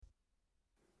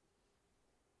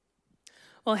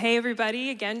Well, hey, everybody.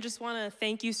 Again, just want to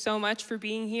thank you so much for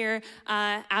being here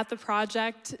at the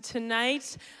project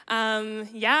tonight.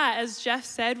 As Jeff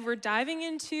said, we're diving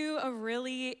into a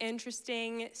really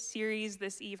interesting series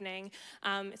this evening.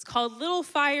 It's called Little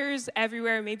Fires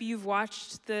Everywhere. Maybe you've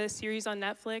watched the series on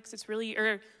Netflix.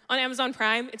 Or on Amazon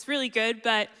Prime. It's really good,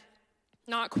 but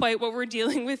not quite what we're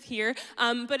dealing with here.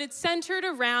 But it's centered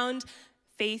around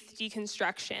faith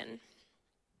deconstruction.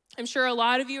 I'm sure a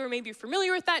lot of you are maybe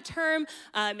familiar with that term,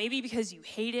 maybe because you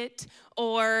hate it,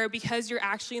 or because you're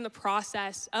actually in the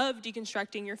process of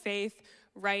deconstructing your faith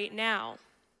right now.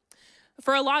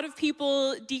 For a lot of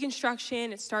people,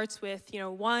 deconstruction, it starts with,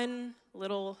 one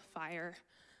little fire.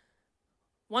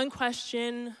 One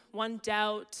question, one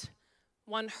doubt,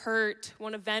 one hurt,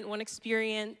 one event, one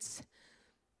experience,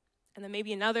 and then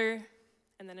maybe another,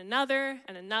 and then another,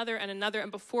 and another, and another, and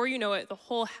before you know it, the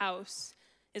whole house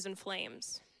is in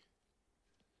flames.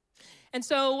 And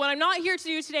so what I'm not here to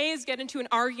do today is get into an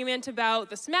argument about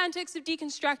the semantics of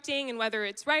deconstructing and whether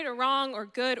it's right or wrong or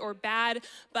good or bad.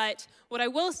 But what I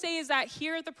will say is that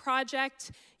here at the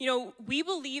project, we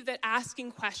believe that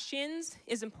asking questions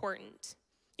is important.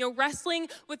 Wrestling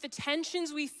with the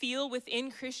tensions we feel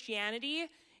within Christianity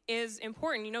is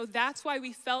important. That's why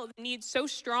we felt the need so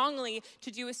strongly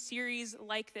to do a series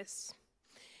like this.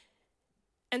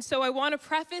 And so I want to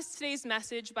preface today's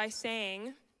message by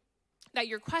saying that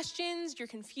your questions, your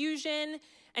confusion,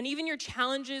 and even your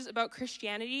challenges about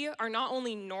Christianity are not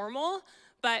only normal,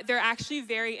 but they're actually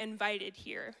very invited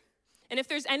here. And if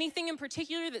there's anything in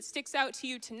particular that sticks out to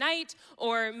you tonight,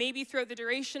 or maybe throughout the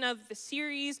duration of the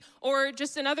series, or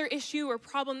just another issue or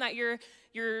problem that you're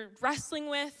wrestling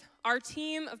with, our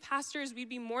team of pastors, we'd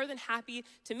be more than happy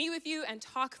to meet with you and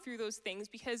talk through those things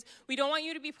because we don't want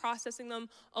you to be processing them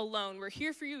alone. We're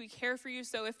here for you. We care for you.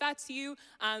 So if that's you,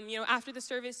 after the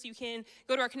service, you can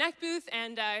go to our Connect booth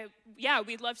and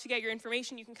we'd love to get your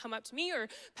information. You can come up to me or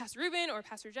Pastor Ruben or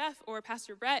Pastor Jeff or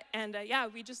Pastor Brett. And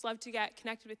we'd just love to get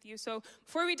connected with you. So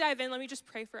before we dive in, let me just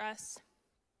pray for us.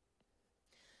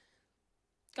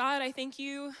 God, I thank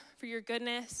you for your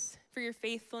goodness, for your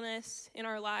faithfulness in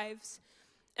our lives.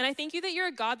 And I thank you that you're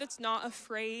a God that's not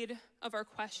afraid of our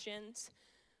questions.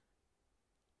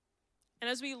 And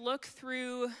as we look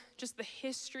through just the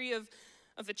history of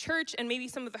the church and maybe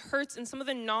some of the hurts and some of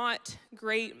the not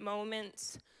great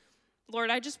moments, Lord,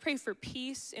 I just pray for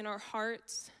peace in our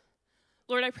hearts.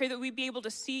 Lord, I pray that we'd be able to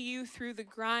see you through the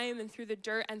grime and through the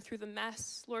dirt and through the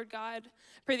mess, Lord God.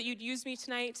 I pray that you'd use me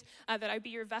tonight, that I'd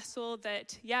be your vessel,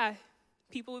 that,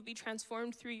 people would be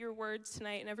transformed through your words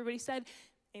tonight. And everybody said,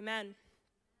 amen.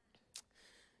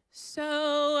 So,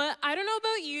 I don't know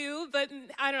about you, but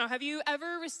I don't know, have you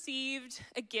ever received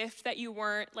a gift that you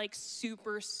weren't,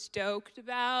 super stoked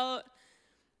about?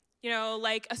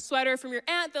 Like a sweater from your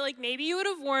aunt that, maybe you would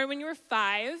have worn when you were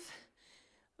 5,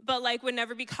 but, would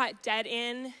never be caught dead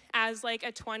in as, a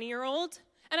 20-year-old.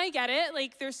 And I get it,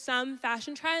 there's some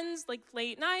fashion trends,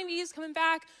 late 90s coming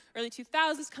back, early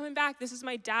 2000s coming back. This is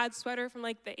my dad's sweater from,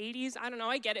 the 80s. I don't know,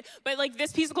 I get it. But,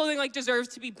 this piece of clothing, deserves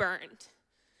to be burned.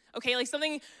 Okay,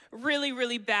 something really,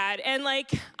 really bad. And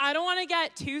I don't want to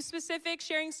get too specific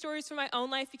sharing stories from my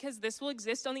own life because this will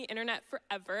exist on the internet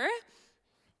forever.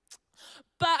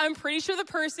 But I'm pretty sure the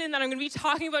person that I'm going to be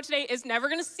talking about today is never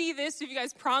going to see this. So if you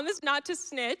guys promise not to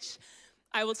snitch,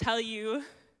 I will tell you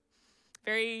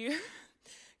very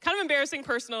kind of embarrassing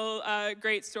personal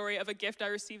great story of a gift I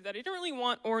received that I didn't really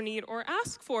want or need or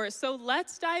ask for. So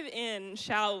let's dive in,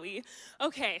 shall we?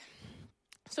 Okay,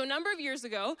 so a number of years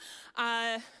ago,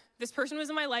 this person was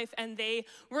in my life, and they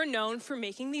were known for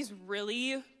making these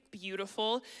really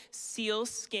beautiful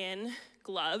sealskin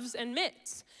gloves and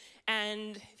mitts.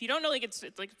 And if you don't know, it's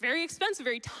very expensive,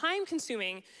 very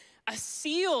time-consuming. A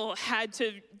seal had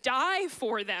to die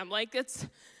for them.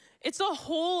 It's a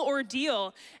whole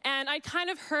ordeal. And I kind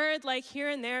of heard here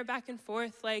and there, back and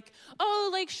forth,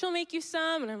 she'll make you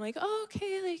some. And I'm oh,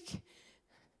 okay,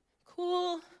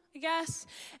 cool, I guess.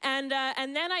 And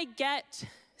then I get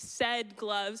said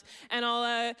gloves, and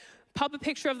I'll pop a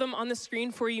picture of them on the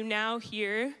screen for you now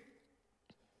here.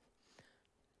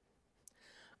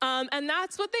 And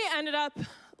that's what they ended up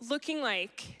looking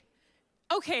like.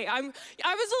 Okay, I was a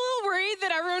little worried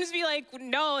that everyone was be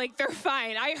no, they're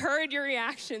fine. I heard your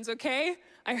reactions, okay?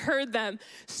 I heard them.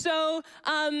 So,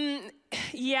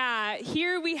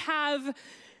 here we have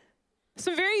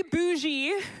some very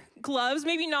bougie gloves,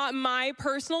 maybe not my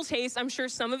personal taste. I'm sure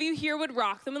some of you here would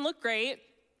rock them and look great.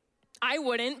 I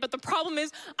wouldn't, but the problem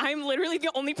is I'm literally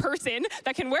the only person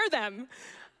that can wear them.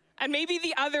 And maybe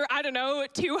the other,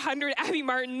 200 Abbey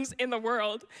Martins in the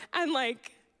world. And I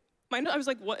was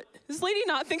what? Does this lady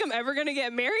not think I'm ever gonna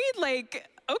get married?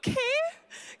 Okay,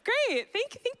 great.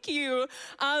 Thank you.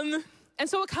 And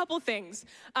so a couple things.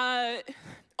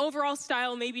 Overall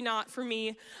style, maybe not for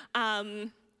me.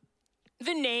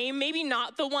 The name, maybe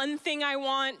not the one thing I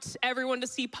want everyone to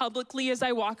see publicly as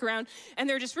I walk around. And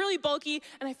they're just really bulky.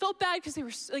 And I felt bad because they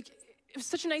were like, it was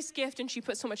such a nice gift and she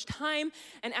put so much time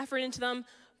and effort into them.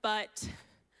 But I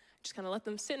just kind of let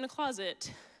them sit in a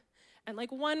closet. And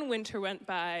like one winter went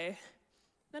by,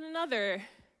 then another,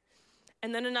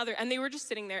 and then another. And they were just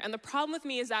sitting there. And the problem with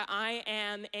me is that I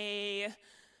am a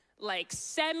like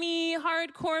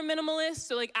semi-hardcore minimalist.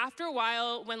 So like after a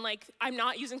while, when like I'm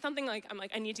not using something, like I'm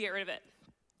like, I need to get rid of it.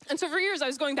 And so for years I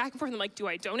was going back and forth. I'm like, do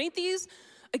I donate these?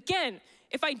 Again,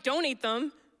 if I donate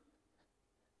them,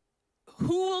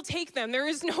 who will take them? There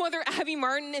is no other Abbey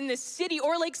Martin in this city,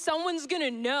 or like someone's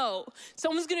gonna know.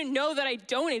 Someone's gonna know that I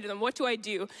donated them. What do I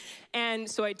do? And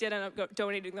so I did end up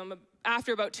donating them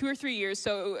after about 2 or 3 years.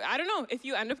 So I don't know, if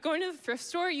you end up going to the thrift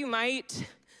store, you might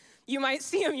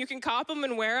see them, you can cop them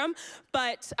and wear them,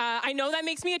 but I know that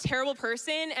makes me a terrible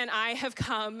person, and I have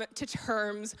come to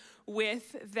terms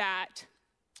with that.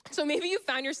 So maybe you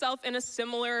found yourself in a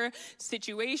similar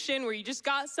situation where you just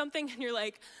got something and you're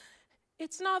like,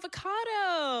 it's an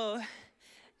avocado,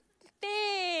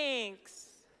 thanks.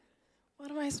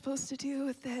 What am I supposed to do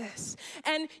with this?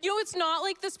 And, it's not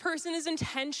like this person is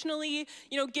intentionally,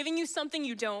 giving you something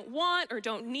you don't want or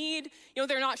don't need.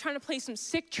 They're not trying to play some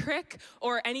sick trick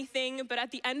or anything. But at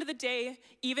the end of the day,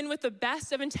 even with the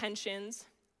best of intentions,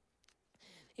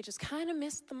 they just kind of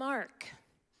missed the mark.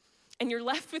 And you're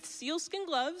left with sealskin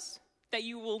gloves that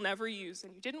you will never use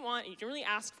and you didn't want and you didn't really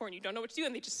ask for and you don't know what to do,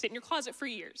 and they just sit in your closet for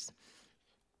years.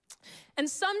 And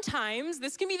sometimes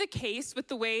this can be the case with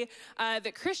the way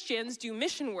that Christians do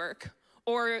mission work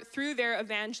or through their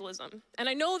evangelism. And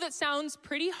I know that sounds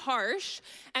pretty harsh,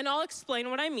 and I'll explain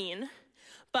what I mean.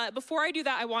 But before I do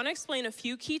that, I want to explain a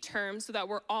few key terms so that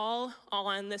we're all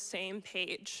on the same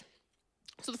page.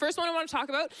 So the first one I want to talk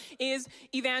about is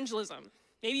evangelism.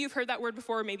 Maybe you've heard that word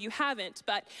before, maybe you haven't,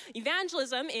 but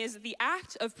evangelism is the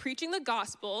act of preaching the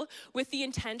gospel with the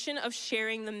intention of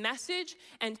sharing the message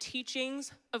and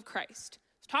teachings of Christ.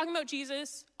 So talking about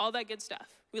Jesus, all that good stuff.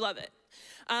 We love it.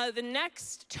 The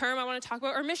next term I want to talk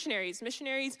about are missionaries.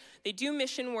 Missionaries, they do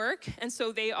mission work, and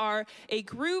so they are a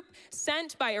group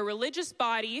sent by a religious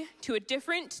body to a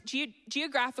different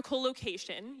geographical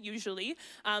location, usually,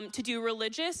 to do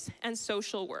religious and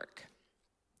social work.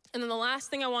 And then the last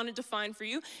thing I want to define for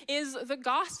you is the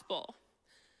gospel.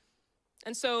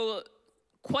 And so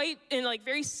quite in like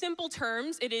very simple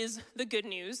terms, it is the good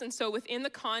news. And so within the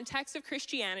context of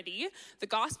Christianity, the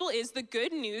gospel is the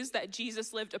good news that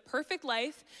Jesus lived a perfect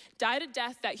life, died a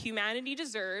death that humanity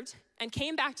deserved, and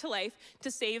came back to life to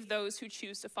save those who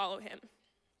choose to follow him.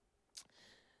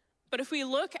 But if we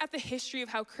look at the history of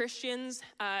how Christians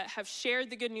have shared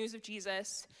the good news of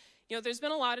Jesus, there's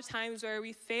been a lot of times where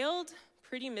we failed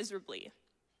pretty miserably.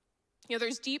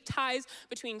 There's deep ties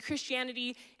between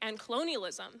Christianity and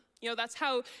colonialism. That's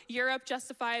how Europe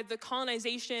justified the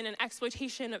colonization and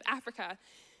exploitation of Africa.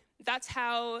 That's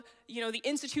how, the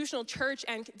institutional church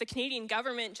and the Canadian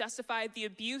government justified the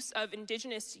abuse of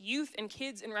Indigenous youth and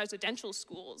kids in residential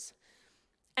schools.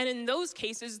 And in those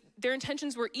cases, their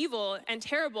intentions were evil and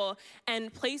terrible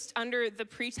and placed under the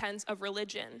pretense of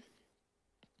religion.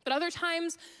 But other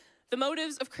times, the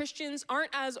motives of Christians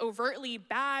aren't as overtly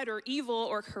bad or evil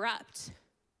or corrupt.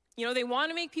 They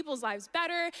want to make people's lives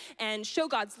better and show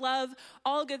God's love,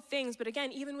 all good things. But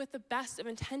again, even with the best of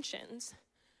intentions,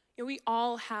 we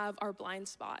all have our blind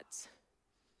spots.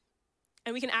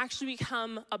 And we can actually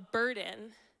become a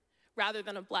burden rather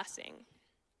than a blessing.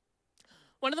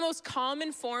 One of the most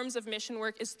common forms of mission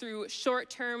work is through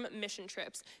short-term mission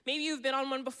trips. Maybe you've been on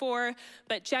one before,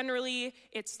 but generally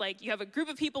it's like you have a group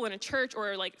of people in a church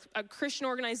or like a Christian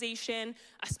organization,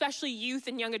 especially youth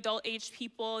and young adult aged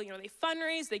people. They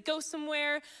fundraise, they go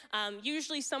somewhere,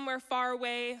 usually somewhere far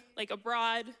away, like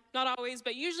abroad, not always,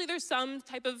 but usually there's some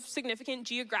type of significant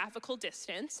geographical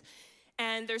distance.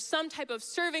 And there's some type of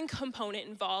serving component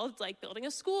involved, like building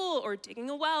a school or digging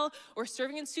a well or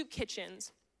serving in soup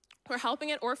kitchens. Or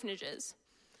helping at orphanages.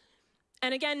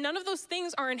 And again, none of those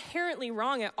things are inherently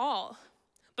wrong at all.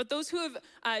 But those who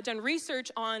have done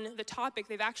research on the topic,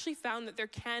 they've actually found that there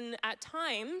can, at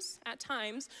times,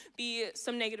 be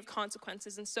some negative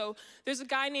consequences. And so there's a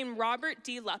guy named Robert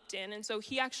D. Lupton, and so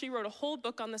he actually wrote a whole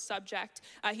book on the subject.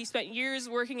 He spent years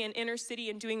working in inner city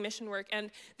and doing mission work,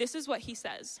 and this is what he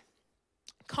says.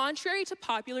 Contrary to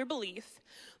popular belief,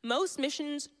 most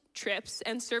missions trips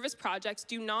and service projects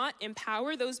do not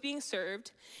empower those being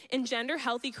served, engender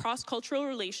healthy cross-cultural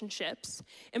relationships,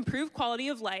 improve quality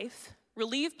of life,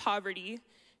 relieve poverty,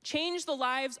 change the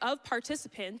lives of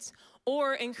participants,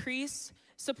 or increase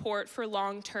support for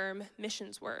long-term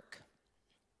missions work.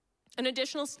 An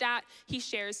additional stat he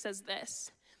shares says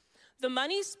this: the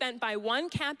money spent by one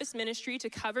campus ministry to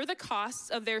cover the costs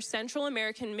of their Central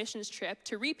American missions trip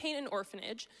to repaint an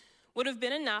orphanage would have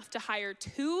been enough to hire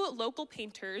 2 local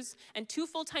painters and 2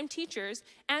 full-time teachers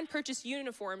and purchase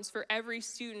uniforms for every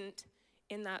student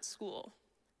in that school.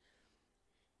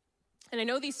 And I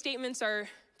know these statements are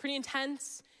pretty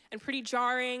intense and pretty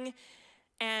jarring,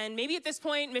 and maybe at this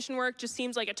point, mission work just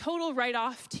seems like a total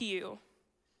write-off to you.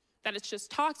 That it's just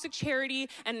toxic charity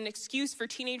and an excuse for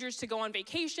teenagers to go on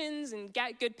vacations and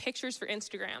get good pictures for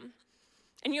Instagram.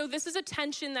 And this is a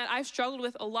tension that I've struggled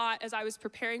with a lot as I was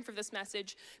preparing for this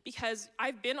message, because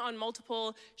I've been on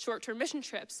multiple short-term mission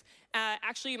trips.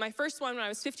 Actually, my first one when I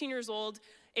was 15 years old,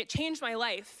 it changed my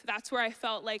life. That's where I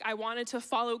felt like I wanted to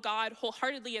follow God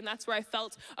wholeheartedly, and that's where I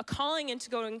felt a calling into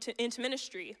going into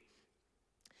ministry.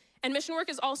 And mission work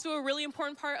is also a really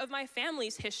important part of my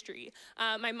family's history.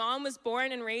 My mom was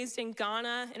born and raised in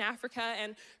Ghana in Africa,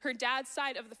 and her dad's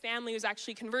side of the family was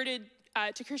actually converted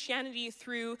to Christianity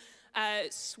through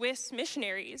Swiss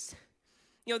missionaries.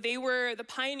 They were the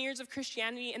pioneers of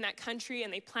Christianity in that country,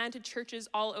 and they planted churches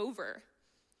all over.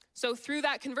 So through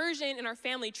that conversion in our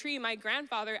family tree, my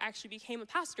grandfather actually became a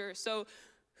pastor. So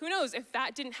who knows, if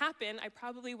that didn't happen, I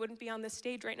probably wouldn't be on this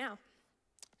stage right now.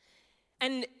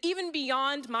 And even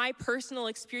beyond my personal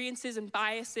experiences and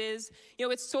biases,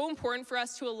 it's so important for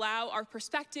us to allow our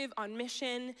perspective on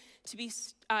mission to be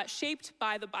shaped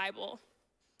by the Bible.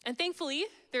 And thankfully,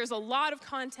 there's a lot of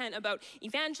content about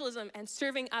evangelism and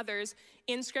serving others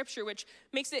in Scripture, which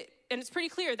makes it, and it's pretty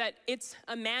clear that it's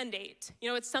a mandate.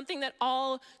 It's something that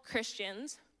all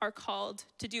Christians are called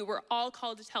to do. We're all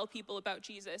called to tell people about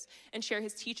Jesus and share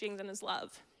his teachings and his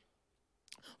love.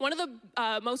 One of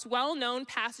the most well-known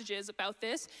passages about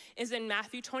this is in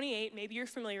Matthew 28. Maybe you're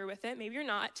familiar with it, maybe you're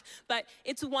not. But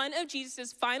it's one of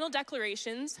Jesus' final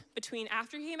declarations between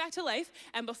after he came back to life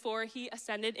and before he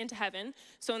ascended into heaven.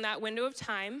 So in that window of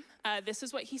time, this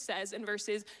is what he says in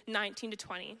verses 19 to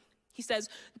 20. He says,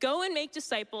 "Go and make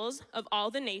disciples of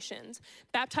all the nations,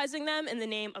 baptizing them in the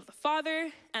name of the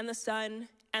Father and the Son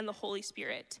and the Holy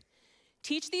Spirit.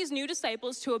 Teach these new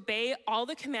disciples to obey all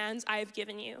the commands I have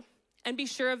given you. And be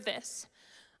sure of this,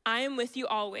 I am with you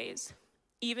always,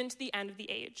 even to the end of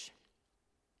the age."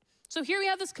 So here we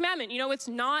have this commandment. It's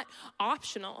not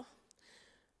optional.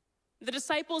 The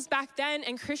disciples back then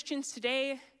and Christians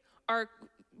today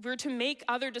we're to make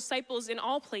other disciples in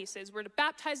all places. We're to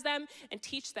baptize them and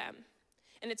teach them.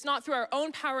 And it's not through our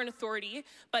own power and authority,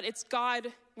 but it's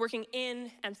God working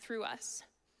in and through us.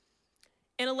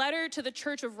 In a letter to the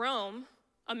Church of Rome,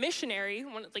 a missionary,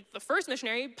 the first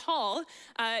missionary, Paul,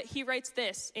 he writes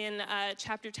this in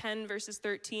chapter 10, verses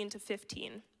 13 to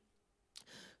 15.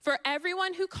 "For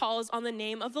everyone who calls on the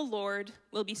name of the Lord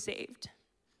will be saved.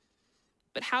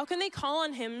 But how can they call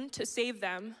on him to save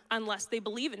them unless they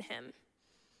believe in him?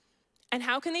 And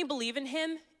how can they believe in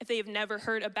him if they have never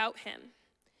heard about him?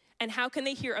 And how can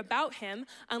they hear about him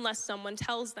unless someone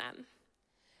tells them?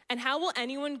 And how will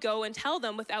anyone go and tell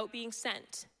them without being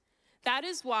sent? That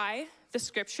is why the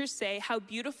scriptures say, how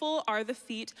beautiful are the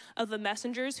feet of the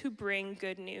messengers who bring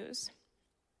good news."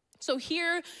 So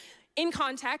here, in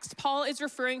context, Paul is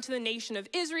referring to the nation of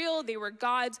Israel. They were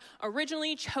God's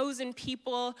originally chosen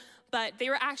people, but they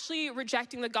were actually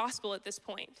rejecting the gospel at this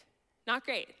point. Not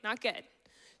great, not good.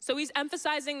 So he's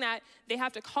emphasizing that they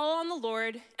have to call on the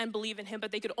Lord and believe in him,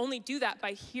 but they could only do that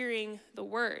by hearing the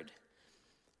word.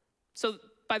 So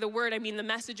by the word, I mean the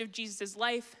message of Jesus'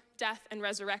 life, death, and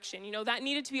resurrection. That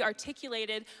needed to be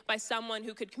articulated by someone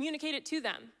who could communicate it to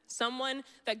them, someone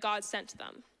that God sent to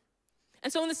them.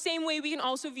 And so in the same way, we can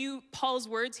also view Paul's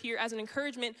words here as an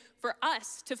encouragement for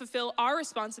us to fulfill our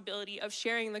responsibility of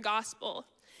sharing the gospel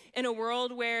in a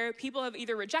world where people have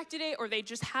either rejected it or they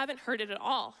just haven't heard it at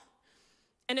all.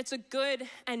 And it's a good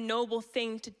and noble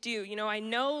thing to do. I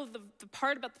know the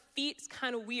part about the feet is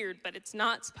kind of weird, but it's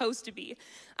not supposed to be.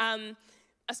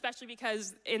 Especially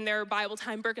because in their Bible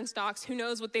time Birkenstocks, who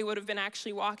knows what they would have been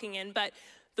actually walking in. But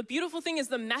the beautiful thing is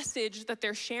the message that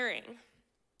they're sharing.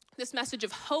 This message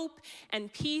of hope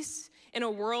and peace in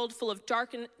a world full of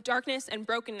darkness and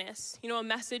brokenness. A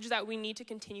message that we need to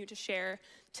continue to share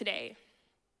today.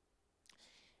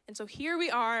 And so here we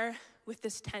are with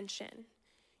this tension.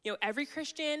 Every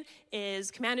Christian is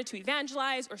commanded to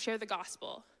evangelize or share the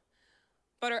gospel.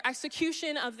 But our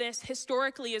execution of this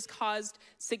historically has caused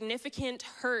significant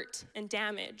hurt and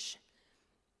damage.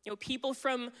 People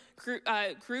from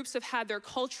groups have had their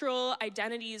cultural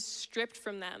identities stripped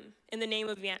from them in the name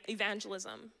of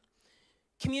evangelism.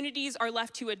 Communities are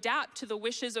left to adapt to the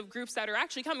wishes of groups that are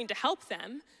actually coming to help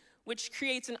them, which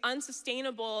creates an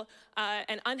unsustainable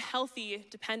and unhealthy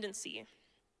dependency.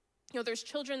 There's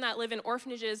children that live in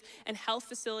orphanages and health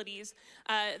facilities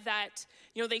that,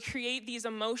 they create these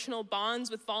emotional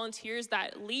bonds with volunteers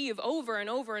that leave over and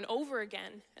over and over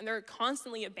again, and they're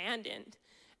constantly abandoned.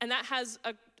 And that has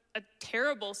a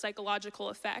terrible psychological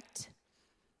effect.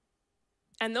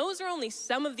 And those are only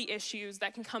some of the issues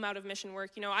that can come out of mission work.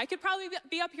 I could probably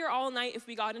be up here all night if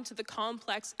we got into the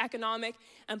complex economic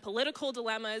and political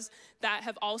dilemmas that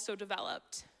have also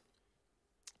developed.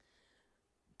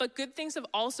 But good things have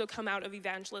also come out of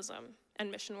evangelism and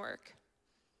mission work.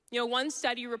 One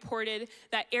study reported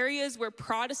that areas where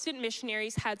Protestant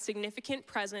missionaries had significant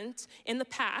presence in the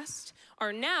past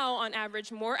are now, on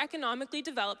average, more economically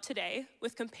developed today,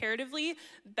 with comparatively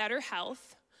better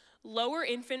health, lower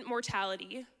infant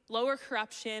mortality, lower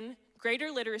corruption,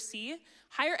 greater literacy,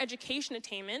 higher education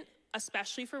attainment,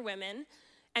 especially for women,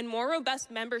 and more robust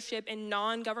membership in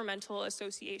non-governmental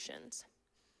associations.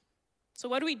 So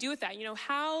what do we do with that?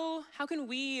 How can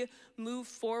we move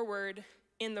forward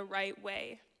in the right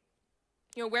way?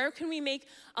 Where can we make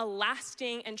a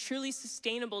lasting and truly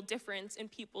sustainable difference in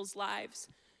people's lives?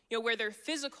 Where their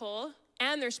physical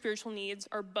and their spiritual needs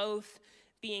are both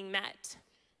being met.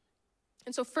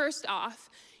 And so first off,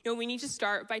 we need to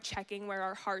start by checking where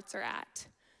our hearts are at.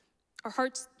 Our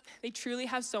hearts, they truly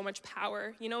have so much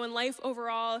power. In life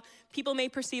overall, people may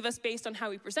perceive us based on how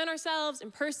we present ourselves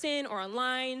in person or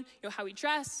online, how we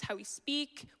dress, how we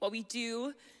speak, what we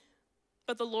do.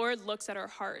 But the Lord looks at our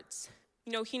hearts.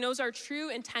 He knows our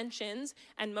true intentions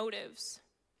and motives.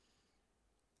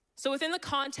 So within the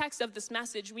context of this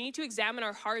message, we need to examine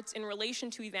our hearts in relation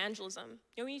to evangelism.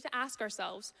 We need to ask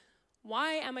ourselves,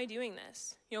 why am I doing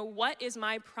this? What is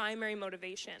my primary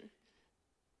motivation?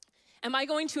 Am I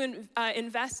going to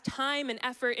invest time and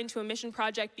effort into a mission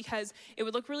project because it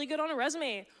would look really good on a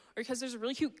resume, or because there's a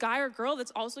really cute guy or girl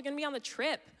that's also going to be on the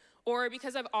trip, or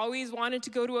because I've always wanted to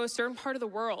go to a certain part of the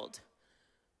world?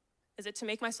 Is it to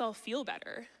make myself feel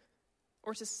better,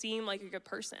 or to seem like a good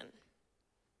person?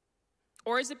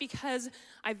 Or is it because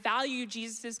I value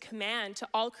Jesus' command to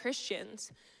all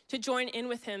Christians to join in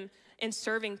with him in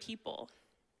serving people?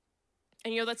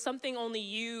 And that's something only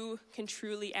you can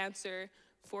truly answer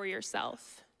for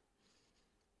yourself.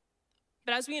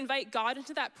 But as we invite God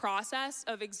into that process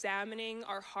of examining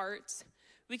our hearts,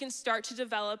 we can start to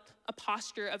develop a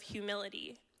posture of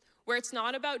humility, where it's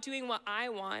not about doing what I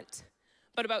want,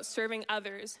 but about serving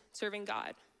others, serving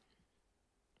God.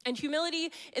 And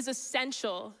humility is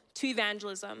essential to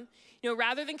evangelism.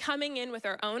 Rather than coming in with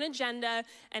our own agenda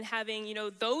and having,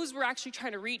 those we're actually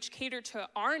trying to reach cater to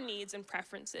our needs and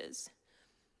preferences.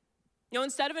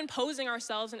 Instead of imposing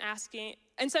ourselves,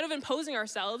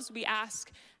 we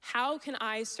ask, how can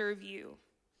I serve you?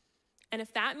 And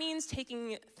if that means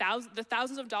taking the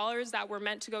thousands of dollars that were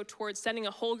meant to go towards sending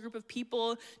a whole group of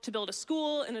people to build a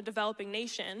school in a developing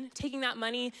nation, taking that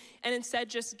money and instead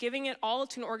just giving it all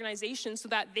to an organization so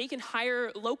that they can hire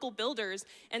local builders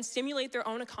and stimulate their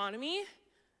own economy,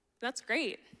 that's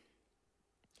great.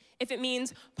 If it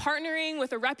means partnering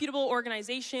with a reputable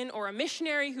organization or a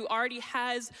missionary who already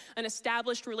has an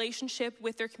established relationship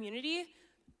with their community,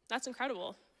 that's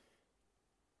incredible.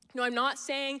 I'm not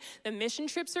saying that mission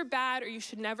trips are bad or you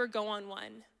should never go on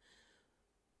one.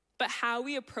 But how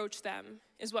we approach them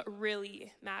is what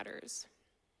really matters.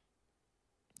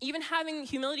 Even having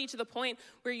humility to the point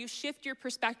where you shift your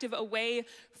perspective away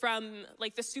from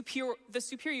the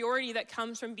superiority that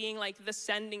comes from being the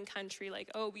sending country,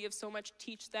 we have so much to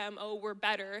teach them, we're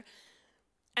better,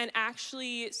 and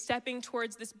actually stepping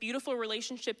towards this beautiful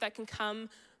relationship that can come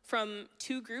from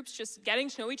two groups just getting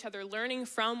to know each other, learning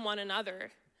from one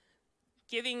another,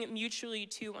 giving mutually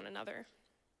to one another.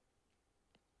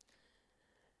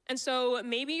 And so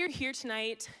maybe you're here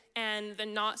tonight and the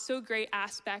not so great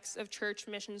aspects of church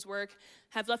missions work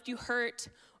have left you hurt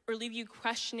or leave you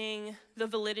questioning the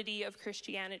validity of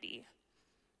Christianity.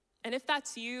 And if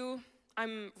that's you,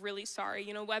 I'm really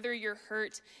sorry. Whether your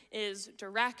hurt is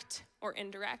direct or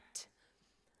indirect.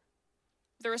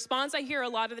 The response I hear a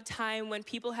lot of the time when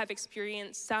people have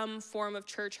experienced some form of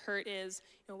church hurt is,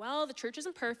 the church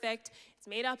isn't perfect. It's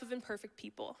made up of imperfect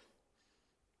people.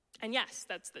 And yes,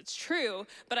 that's true,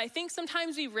 but I think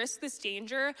sometimes we risk this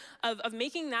danger of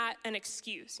making that an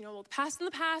excuse. The past in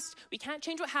the past, we can't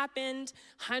change what happened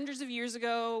hundreds of years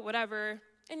ago, whatever,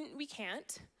 and we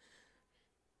can't.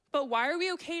 But why are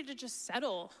we okay to just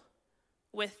settle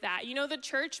with that? The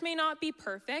church may not be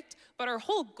perfect, but our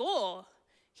whole goal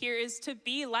here is to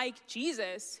be like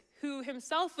Jesus, who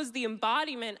himself was the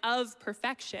embodiment of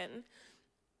perfection.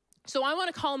 So I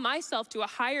want to call myself to a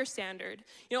higher standard.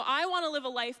 I want to live a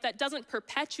life that doesn't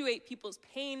perpetuate people's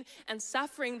pain and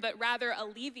suffering, but rather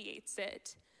alleviates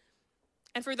it.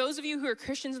 And for those of you who are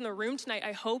Christians in the room tonight,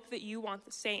 I hope that you want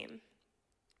the same.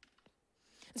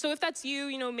 And so if that's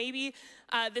you, maybe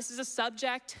this is a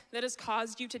subject that has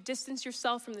caused you to distance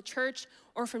yourself from the church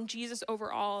or from Jesus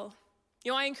overall.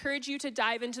 I encourage you to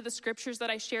dive into the scriptures that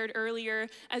I shared earlier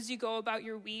as you go about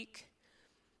your week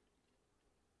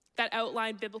that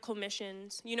outline biblical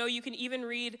missions. You can even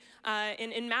read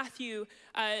in Matthew,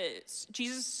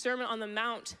 Jesus' Sermon on the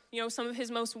Mount, some of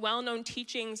his most well-known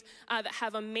teachings that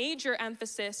have a major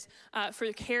emphasis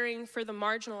for caring for the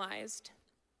marginalized.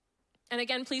 And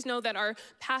again, please know that our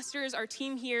pastors, our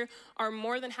team here, are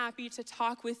more than happy to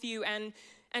talk with you and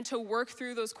to work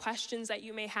through those questions that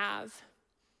you may have.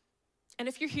 And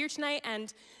if you're here tonight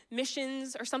and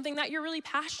missions are something that you're really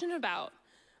passionate about,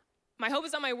 my hope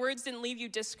is that my words didn't leave you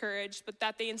discouraged, but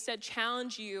that they instead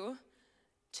challenge you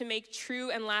to make true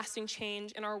and lasting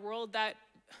change in our world that,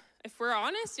 if we're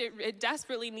honest, it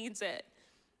desperately needs it.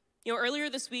 Earlier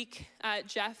this week,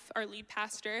 Jeff, our lead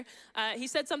pastor, he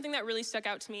said something that really stuck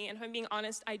out to me. And if I'm being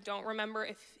honest, I don't remember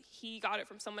if he got it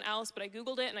from someone else, but I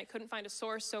Googled it and I couldn't find a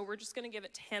source, so we're just going to give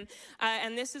it to him.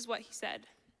 And this is what he said.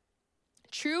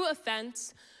 True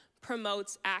offense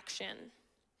promotes action,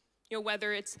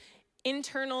 whether it's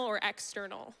internal or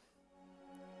external.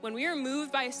 When we are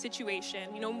moved by a situation,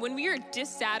 when we are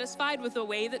dissatisfied with the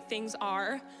way that things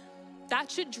are, that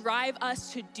should drive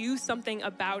us to do something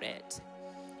about it.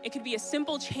 It could be a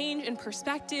simple change in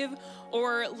perspective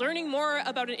or learning more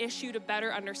about an issue to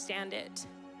better understand it.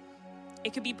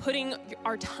 It could be putting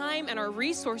our time and our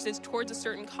resources towards a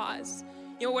certain cause.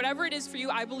 Whatever it is for you,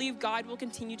 I believe God will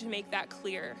continue to make that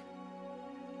clear.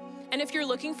 And if you're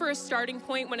looking for a starting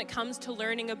point when it comes to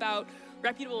learning about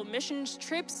reputable missions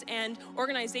trips and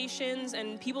organizations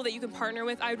and people that you can partner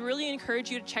with, I'd really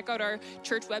encourage you to check out our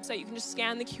church website. You can just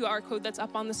scan the QR code that's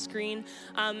up on the screen.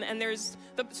 And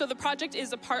the project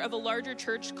is a part of a larger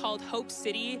church called Hope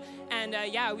City. And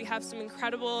we have some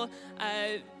incredible,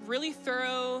 really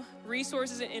thorough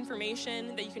resources and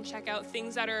information that you can check out.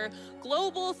 Things that are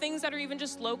global, things that are even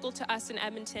just local to us in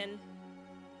Edmonton.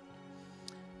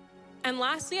 And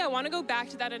lastly, I want to go back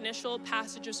to that initial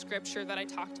passage of scripture that I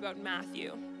talked about in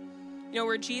Matthew,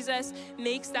 where Jesus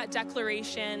makes that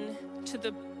declaration to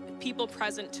the people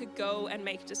present to go and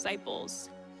make disciples.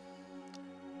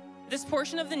 This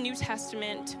portion of the New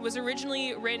Testament was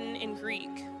originally written in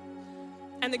Greek,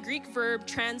 and the Greek verb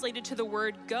translated to the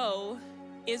word go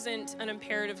isn't an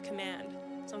imperative command.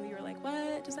 Some of you are like,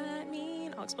 what does that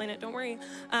mean? I'll explain it, don't worry.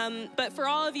 But for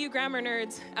all of you grammar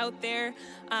nerds out there,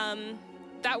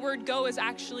 that word go is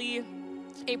actually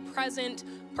a present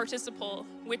participle,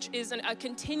 which is a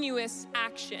continuous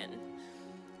action.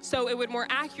 So it would more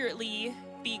accurately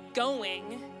be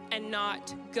going and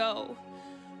not go.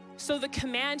 So the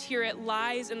command here, it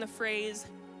lies in the phrase,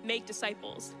 make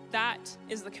disciples. That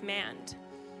is the command.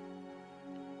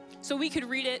 So we could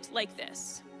read it like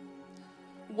this.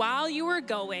 While you are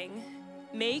going,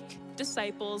 make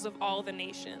disciples of all the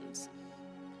nations.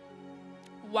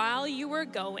 While you are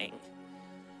going,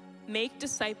 make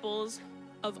disciples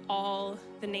of all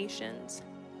the nations.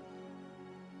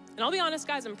 And I'll be honest,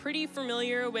 guys, I'm pretty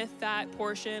familiar with that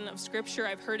portion of scripture.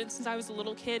 I've heard it since I was a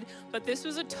little kid, but this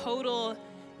was a total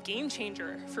game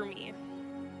changer for me.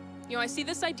 I see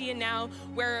this idea now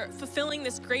where fulfilling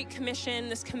this great commission,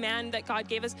 this command that God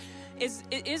gave us,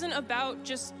 it isn't about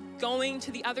just going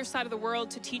to the other side of the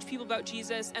world to teach people about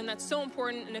Jesus, and that's so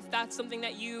important. And if that's something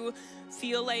that you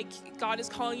feel like God is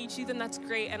calling you to, then that's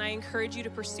great, and I encourage you to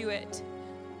pursue it.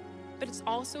 But it's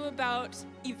also about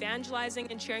evangelizing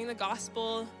and sharing the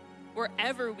gospel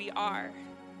wherever we are.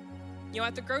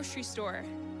 At the grocery store,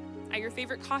 at your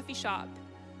favorite coffee shop,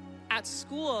 at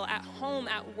school, at home,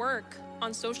 at work,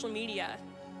 on social media.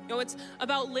 It's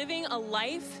about living a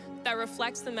life that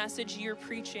reflects the message you're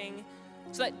preaching,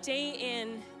 so that day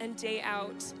in and day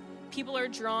out, people are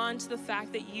drawn to the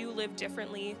fact that you live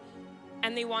differently,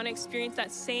 and they want to experience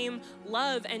that same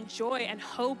love and joy and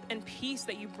hope and peace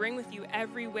that you bring with you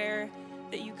everywhere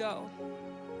that you go.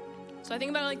 So I think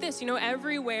about it like this,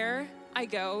 everywhere I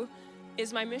go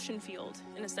is my mission field,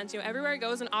 in a sense. Everywhere I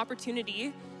go is an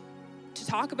opportunity to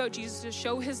talk about Jesus, to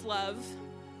show his love.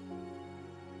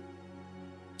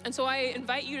 And so I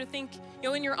invite you to think,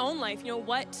 in your own life,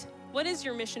 what is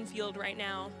your mission field right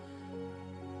now?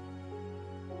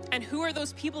 And who are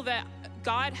those people that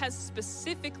God has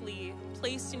specifically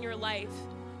placed in your life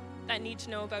that need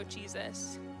to know about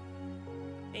Jesus?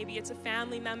 Maybe it's a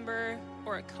family member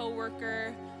or a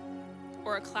coworker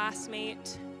or a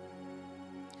classmate.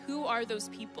 Who are those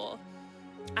people?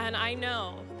 And I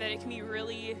know that it can be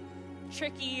really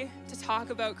tricky to talk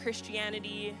about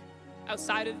Christianity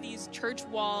outside of these church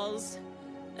walls,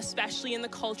 especially in the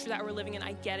culture that we're living in.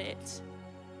 I get it,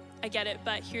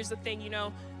 but here's the thing, you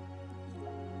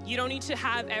don't need to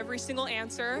have every single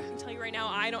answer. I'll tell you right now,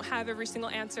 I don't have every single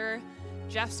answer.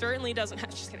 Jeff certainly doesn't have,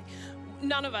 just kidding.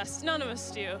 None of us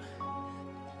do.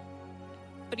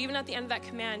 But even at the end of that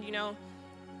command,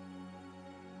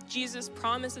 Jesus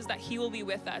promises that he will be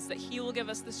with us, that he will give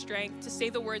us the strength to say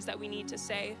the words that we need to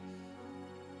say.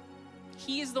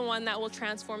 He is the one that will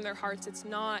transform their hearts. It's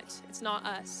not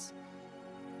us.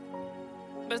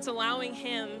 But it's allowing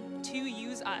him to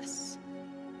use us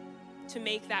to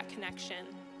make that connection.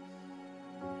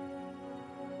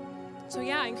 So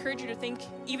I encourage you to think,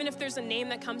 even if there's a name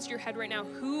that comes to your head right now,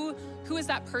 who is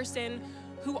that person?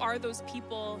 Who are those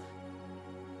people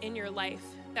in your life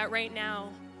that right now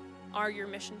are your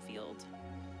mission field?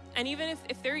 And even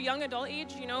if they're young adult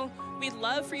age, we'd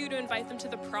love for you to invite them to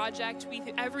the project.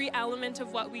 Every element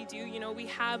of what we do, we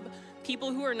have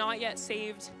people who are not yet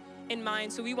saved in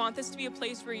mind. So we want this to be a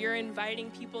place where you're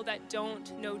inviting people that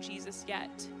don't know Jesus yet.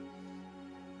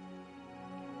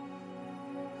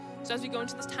 So as we go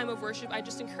into this time of worship, I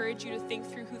just encourage you to think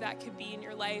through who that could be in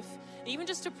your life. And even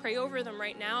just to pray over them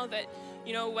right now that,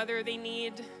 whether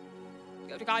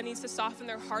God needs to soften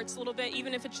their hearts a little bit,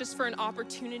 even if it's just for an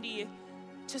opportunity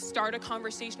to start a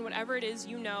conversation, whatever it is,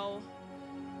 And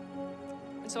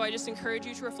so I just encourage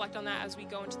you to reflect on that as we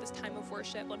go into this time of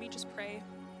worship. Let me just pray.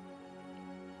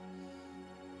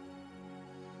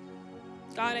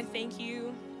 God, I thank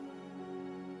you.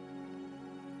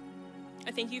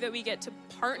 I thank you that we get to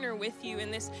partner with you in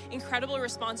this incredible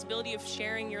responsibility of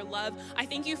sharing your love. I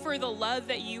thank you for the love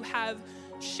that you have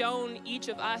shown each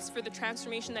of us, for the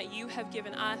transformation that you have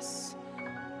given us,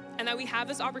 and that we have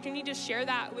this opportunity to share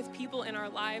that with people in our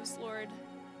lives, Lord.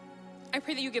 I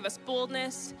pray that you give us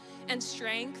boldness and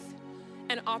strength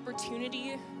and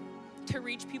opportunity to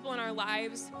reach people in our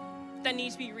lives that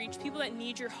need to be reached, people that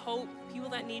need your hope, people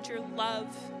that need your love.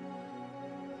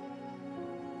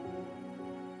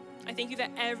 I thank you that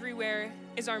everywhere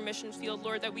is our mission field,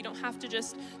 Lord, that we don't have to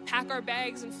just pack our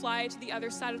bags and fly to the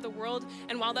other side of the world.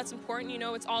 And while that's important,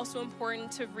 it's also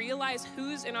important to realize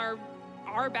who's in our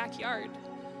backyard.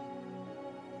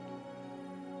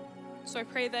 So I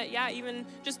pray that, even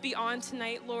just beyond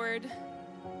tonight, Lord,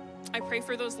 I pray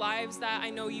for those lives that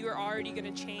I know you are already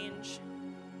going to change.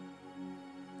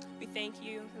 We thank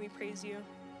you and we praise you.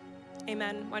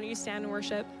 Amen. Why don't you stand and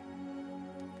worship?